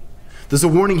Judas. There's a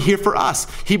warning here for us.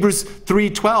 Hebrews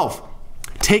 3:12.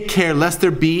 "Take care lest there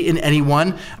be in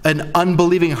anyone an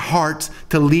unbelieving heart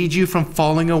to lead you from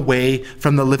falling away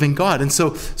from the living God." And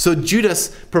so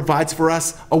Judas provides for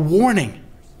us a warning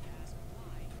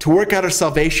to work out our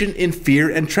salvation in fear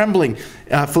and trembling.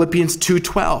 Philippians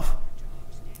 2:12.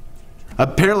 A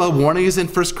parallel warning is in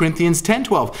 1 Corinthians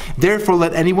 10:12. "Therefore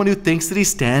let anyone who thinks that he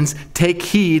stands take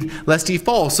heed lest he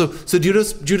fall." So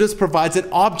Judas provides an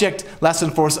object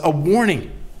lesson for us, a warning.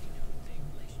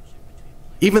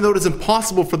 Even though it is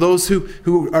impossible for those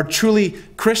who are truly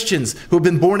Christians, who have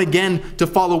been born again, to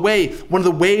fall away, one of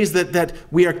the ways that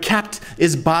we are kept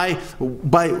is by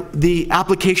the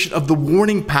application of the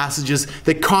warning passages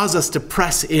that cause us to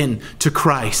press in to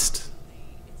Christ.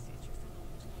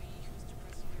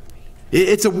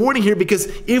 It's a warning here because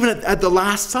even at the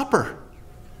Last Supper,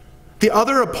 the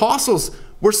other apostles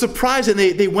were surprised, and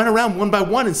they went around one by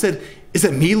one and said, "Is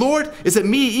it me, Lord? Is it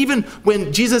me?" Even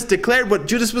when Jesus declared what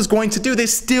Judas was going to do, they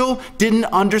still didn't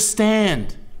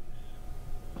understand.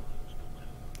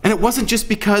 And it wasn't just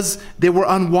because they were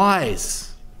unwise.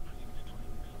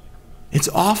 It's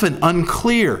often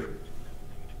unclear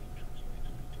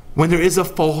when there is a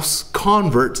false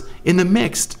convert in the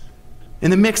mix. In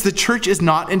the mix, the church is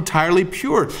not entirely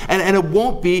pure, and it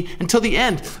won't be until the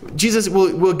end. Jesus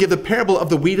will give the parable of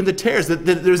the wheat and the tares, that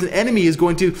there's an enemy who's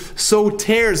going to sow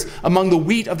tares among the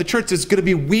wheat of the church. There's going to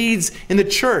be weeds in the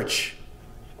church.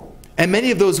 And many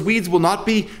of those weeds will not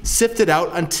be sifted out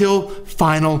until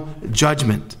final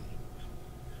judgment.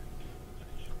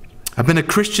 I've been a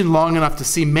Christian long enough to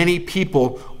see many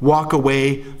people walk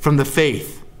away from the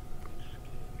faith.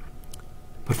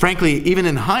 But frankly, even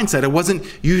in hindsight, I wasn't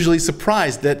usually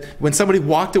surprised that when somebody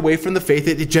walked away from the faith,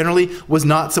 it generally was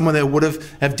not someone that would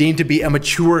have deemed to be a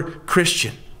mature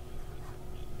Christian.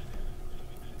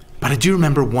 But I do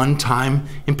remember one time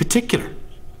in particular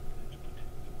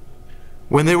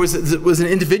when there was an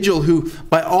individual who,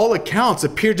 by all accounts,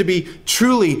 appeared to be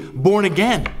truly born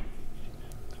again.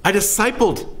 I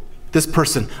discipled this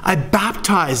person. I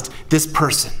baptized this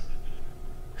person.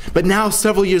 But now,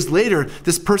 several years later,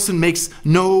 this person makes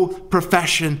no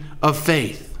profession of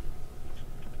faith.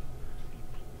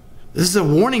 This is a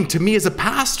warning to me as a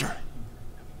pastor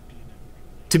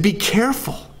to be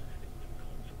careful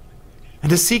and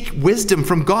to seek wisdom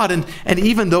from God. And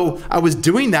even though I was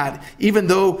doing that, even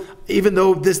though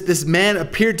this man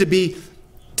appeared to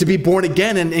be born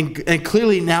again and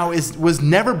clearly now was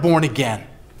never born again,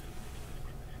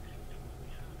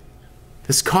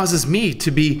 this causes me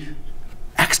to be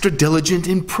extra diligent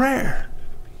in prayer.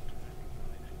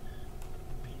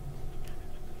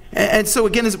 And so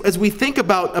again, as we think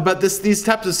about these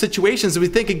types of situations, we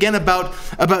think again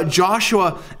about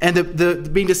Joshua and the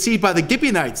being deceived by the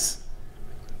Gibeonites.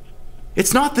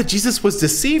 It's not that Jesus was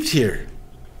deceived here.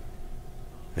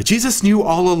 Jesus knew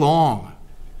all along.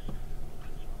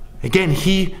 Again,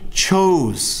 he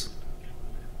chose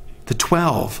the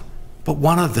 12, but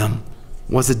one of them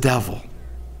was a devil.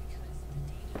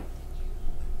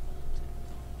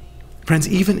 Friends,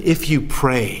 even if you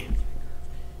pray,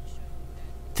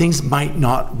 things might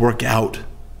not work out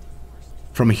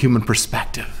from a human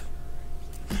perspective,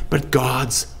 but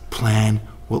God's plan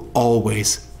will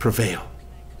always prevail.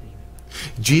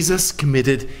 Jesus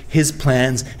committed his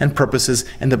plans and purposes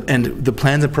and the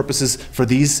plans and purposes for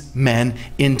these men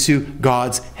into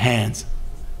God's hands.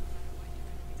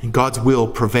 And God's will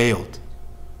prevailed.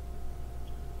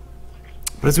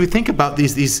 But as we think about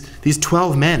these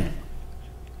 12 men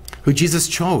who Jesus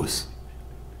chose,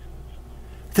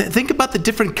 think about the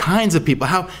different kinds of people,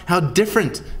 how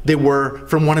different they were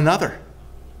from one another.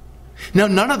 Now,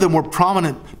 none of them were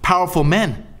prominent, powerful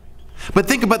men. But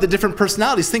think about the different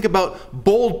personalities. Think about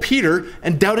bold Peter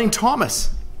and doubting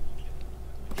Thomas.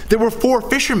 There were 4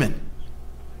 fishermen.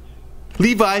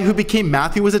 Levi, who became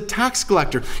Matthew, was a tax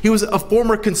collector. He was a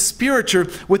former conspirator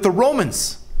with the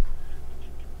Romans.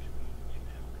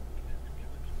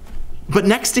 But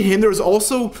next to him, there was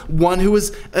also one who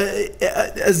was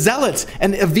a zealot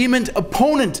and a vehement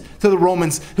opponent to the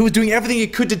Romans, who was doing everything he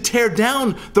could to tear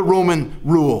down the Roman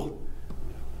rule.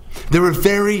 There were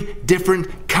very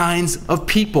different kinds of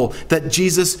people that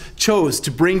Jesus chose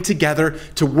to bring together,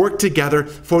 to work together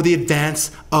for the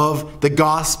advance of the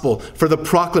gospel, for the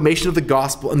proclamation of the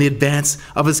gospel and the advance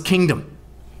of his kingdom.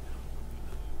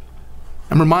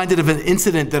 I'm reminded of an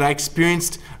incident that I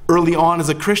experienced early on as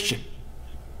a Christian.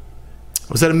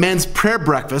 I was at a men's prayer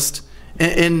breakfast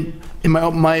in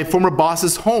my former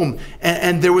boss's home,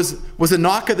 and there was a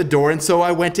knock at the door, and so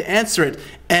I went to answer it.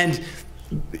 And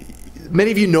many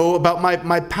of you know about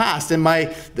my past and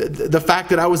the fact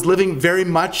that I was living very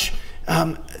much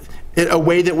in a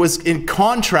way that was in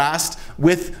contrast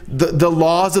with the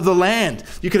laws of the land.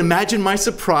 You can imagine my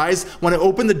surprise when I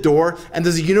opened the door and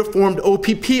there's a uniformed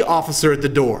OPP officer at the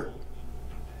door.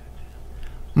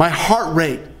 My heart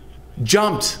rate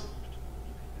jumped.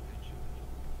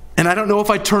 And I don't know if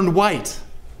I turned white,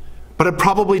 but I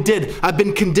probably did. I've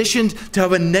been conditioned to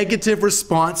have a negative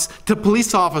response to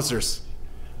police officers.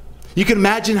 You can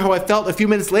imagine how I felt a few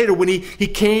minutes later when he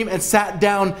came and sat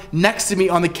down next to me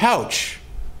on the couch.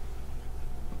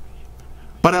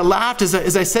 But I laughed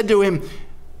as I said to him,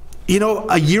 you know,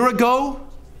 a year ago,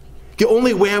 the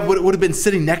only way I would have been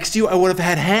sitting next to you, I would have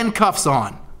had handcuffs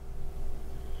on.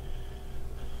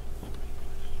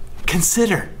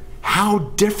 Consider how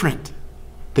different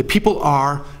the people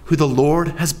are who the Lord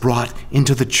has brought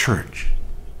into the church.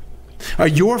 Are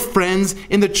your friends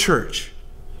in the church,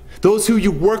 those who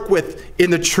you work with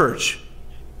in the church,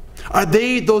 are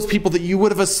they those people that you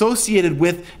would have associated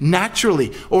with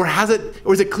naturally? Or is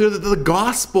it clear that the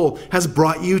gospel has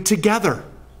brought you together?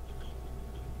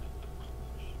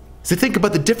 So think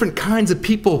about the different kinds of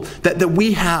people that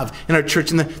we have in our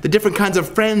church and the different kinds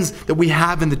of friends that we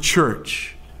have in the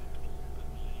church.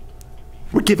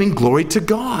 We're giving glory to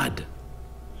God.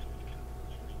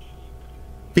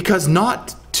 Because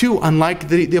not too unlike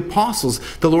the apostles,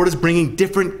 the Lord is bringing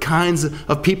different kinds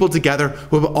of people together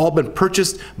who have all been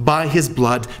purchased by his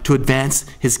blood to advance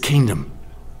his kingdom.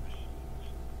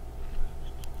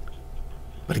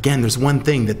 But again, there's one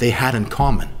thing that they had in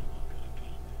common,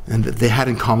 and that they had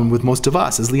in common with most of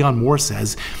us. As Leon Moore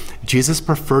says, Jesus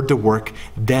preferred to work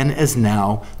then as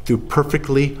now through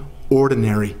perfectly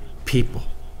ordinary people.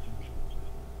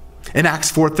 In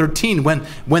Acts 4:13,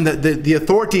 when the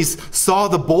authorities saw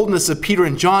the boldness of Peter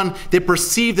and John, they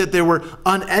perceived that they were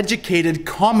uneducated,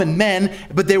 common men,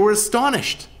 but they were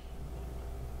astonished.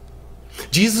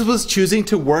 Jesus was choosing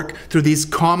to work through these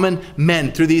common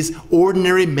men, through these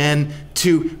ordinary men,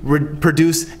 to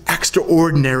produce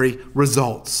extraordinary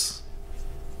results.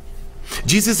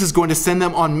 Jesus is going to send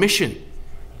them on mission.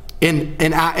 In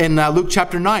Luke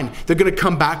chapter 9, they're going to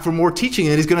come back for more teaching,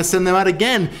 and he's going to send them out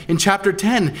again in chapter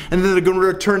 10, and then they're going to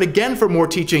return again for more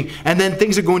teaching, and then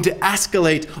things are going to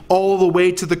escalate all the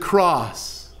way to the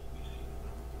cross.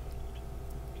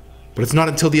 But it's not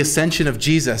until the ascension of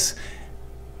Jesus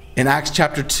in Acts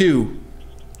chapter 2,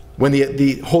 when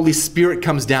the Holy Spirit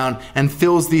comes down and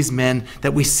fills these men,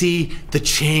 that we see the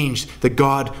change that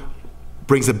God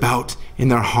brings about in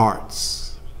their hearts.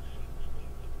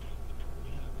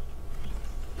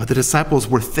 But the disciples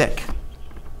were thick.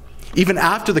 Even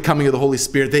after the coming of the Holy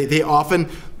Spirit, they often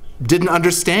didn't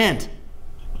understand.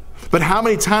 But how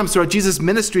many times throughout Jesus'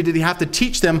 ministry did he have to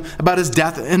teach them about his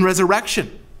death and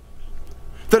resurrection?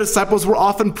 The disciples were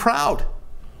often proud,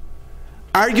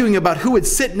 arguing about who would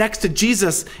sit next to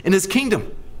Jesus in his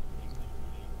kingdom.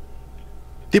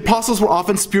 The apostles were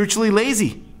often spiritually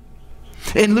lazy.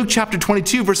 In Luke chapter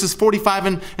 22, verses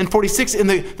 45 and 46, in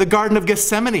the Garden of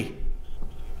Gethsemane,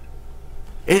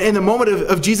 in the moment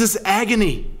of Jesus'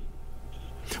 agony,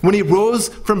 when he rose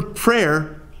from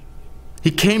prayer,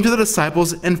 he came to the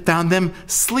disciples and found them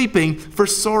sleeping for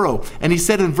sorrow. And he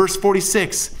said in verse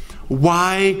 46,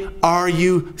 "Why are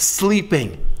you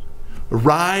sleeping?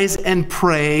 Rise and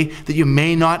pray that you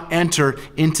may not enter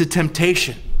into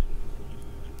temptation."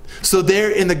 So there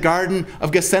in the Garden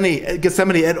of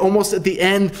Gethsemane, almost at the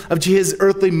end of his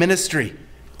earthly ministry,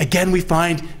 again we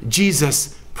find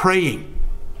Jesus praying.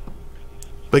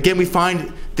 But again we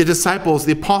find the disciples,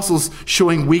 the apostles,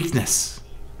 showing weakness.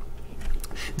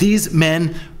 These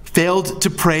men failed to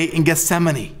pray in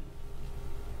Gethsemane,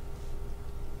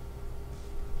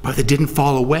 but they didn't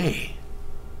fall away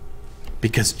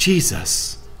because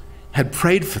Jesus had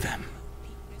prayed for them.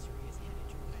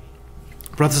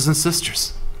 Brothers and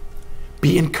sisters,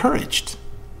 be encouraged.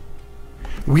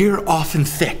 We're often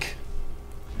thick.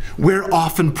 We're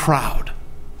often proud.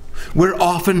 We're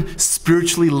often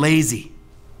spiritually lazy.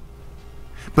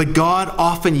 But God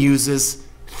often uses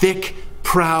thick,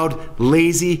 proud,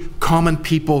 lazy, common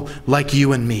people like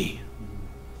you and me.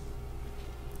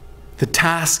 The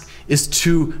task is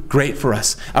too great for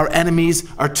us. Our enemies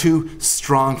are too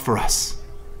strong for us.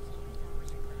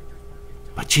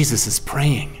 But Jesus is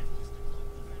praying.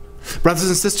 Brothers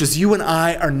and sisters, you and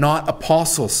I are not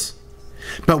apostles,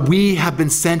 but we have been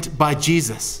sent by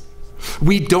Jesus.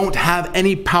 We don't have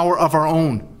any power of our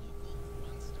own.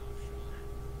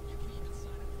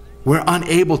 We're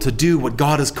unable to do what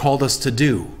God has called us to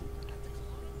do.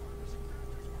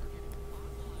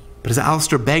 But as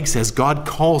Alistair Begg says, God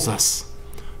calls us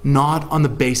not on the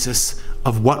basis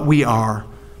of what we are,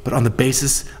 but on the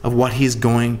basis of what He is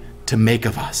going to make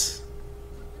of us.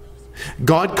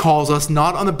 God calls us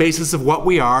not on the basis of what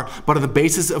we are, but on the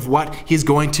basis of what He's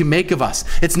going to make of us.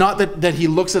 It's not that He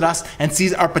looks at us and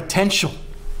sees our potential.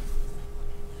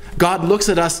 God looks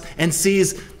at us and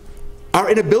sees our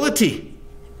inability.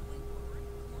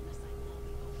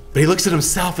 But He looks at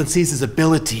Himself and sees His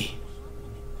ability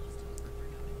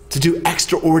to do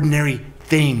extraordinary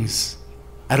things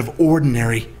out of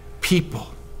ordinary people.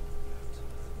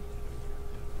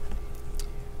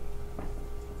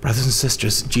 Brothers and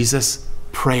sisters, Jesus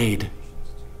prayed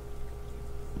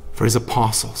for His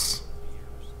apostles,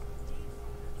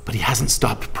 but He hasn't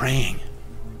stopped praying.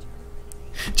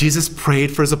 Jesus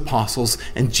prayed for His apostles,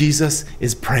 and Jesus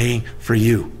is praying for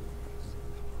you.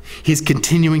 He's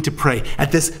continuing to pray.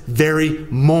 At this very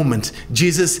moment,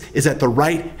 Jesus is at the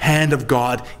right hand of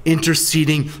God,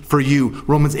 interceding for you.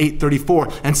 Romans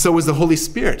 8:34. And so is the Holy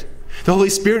Spirit. The Holy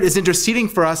Spirit is interceding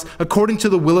for us according to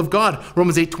the will of God.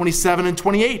 Romans 8:27 and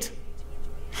 28.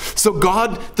 So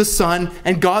God the Son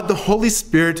and God the Holy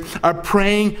Spirit are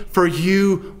praying for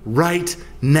you right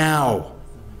now.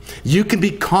 You can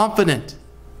be confident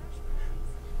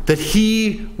that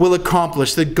He will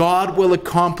accomplish, that God will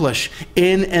accomplish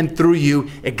in and through you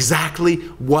exactly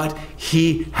what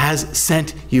He has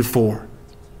sent you for.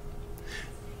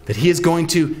 That He is going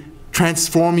to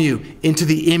transform you into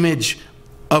the image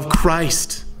of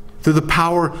Christ through the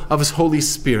power of His Holy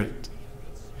Spirit.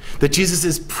 That Jesus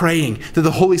is praying, that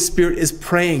the Holy Spirit is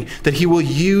praying that He will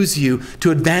use you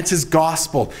to advance His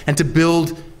gospel and to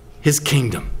build His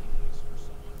kingdom.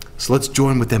 So let's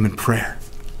join with them in prayer.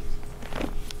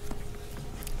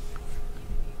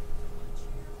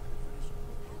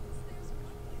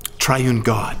 Triune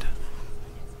God,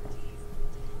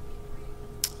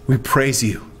 we praise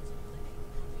You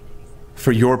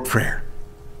for Your prayer.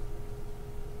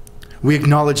 We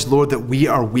acknowledge, Lord, that we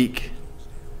are weak.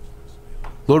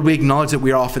 Lord, we acknowledge that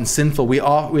we are often sinful. We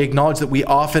acknowledge that we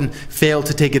often fail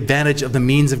to take advantage of the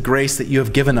means of grace that You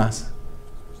have given us,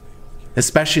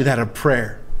 especially that of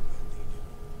prayer.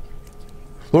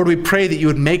 Lord, we pray that You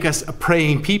would make us a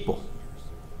praying people.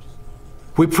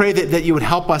 We pray that You would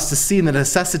help us to see the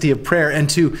necessity of prayer and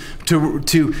to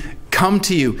come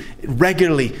to You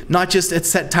regularly, not just at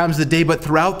set times of the day, but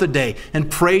throughout the day, and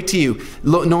pray to You,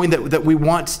 knowing that we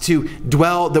want to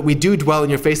dwell, that we do dwell in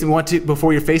Your face, and we want to,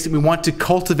 before Your face, and we want to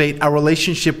cultivate our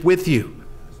relationship with You.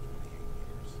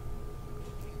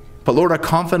 But Lord, our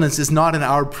confidence is not in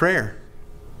our prayer.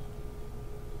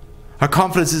 Our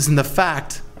confidence is in the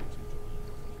fact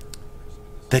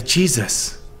that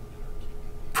Jesus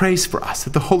prays for us,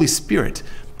 that the Holy Spirit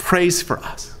prays for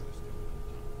us.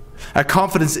 Our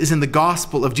confidence is in the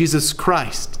gospel of Jesus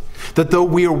Christ, that though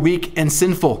we are weak and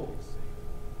sinful,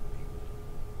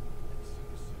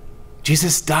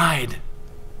 Jesus died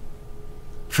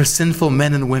for sinful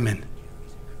men and women.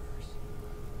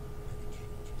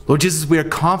 Lord Jesus, we are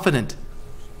confident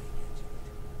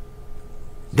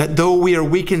that though we are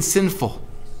weak and sinful,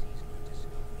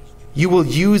 you will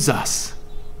use us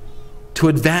to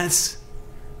advance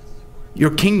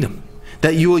your kingdom,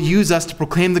 that you will use us to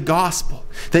proclaim the gospel,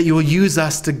 that you will use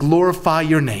us to glorify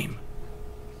your name.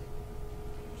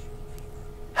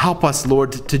 Help us,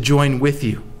 Lord, to join with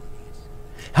you.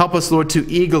 Help us, Lord, to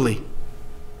eagerly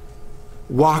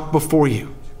walk before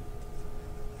you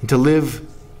and to live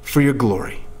for your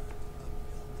glory.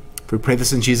 We pray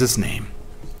this in Jesus' name.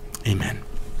 Amen.